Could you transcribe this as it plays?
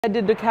Head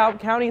to DeKalb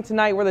County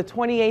tonight, where the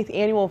 28th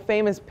annual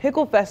famous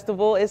Pickle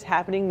Festival is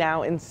happening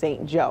now in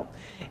St. Joe.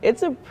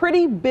 It's a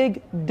pretty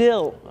big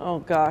deal. Oh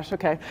gosh,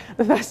 okay.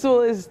 The festival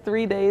is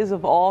 3 days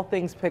of all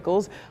things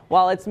pickles.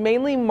 While it's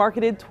mainly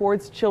marketed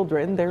towards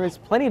children, there is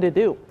plenty to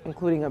do,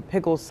 including a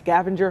pickle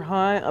scavenger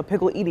hunt, a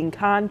pickle eating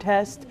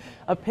contest,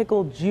 a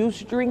pickle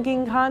juice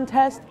drinking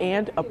contest,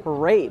 and a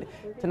parade.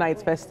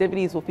 Tonight's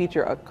festivities will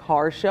feature a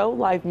car show,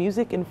 live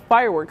music, and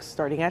fireworks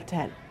starting at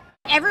 10.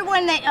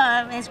 Everyone that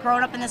has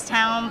grown up in this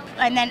town,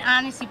 and then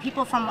honestly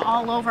people from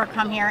all over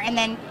come here, and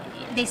then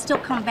they still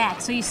come back.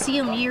 So you see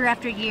them year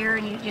after year,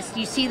 and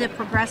you see the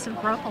progressive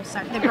growth. Oh,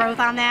 sorry, the growth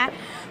on that.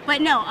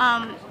 But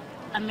no,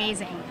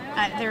 amazing.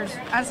 There's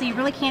honestly, you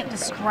really can't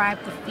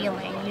describe the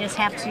feeling. You just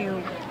have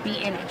to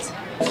be in it.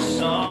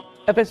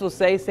 Officials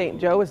say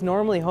St. Joe is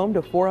normally home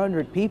to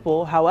 400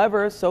 people.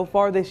 However, so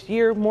far this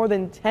year, more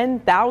than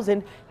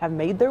 10,000 have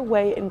made their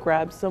way and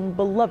grabbed some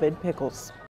beloved pickles.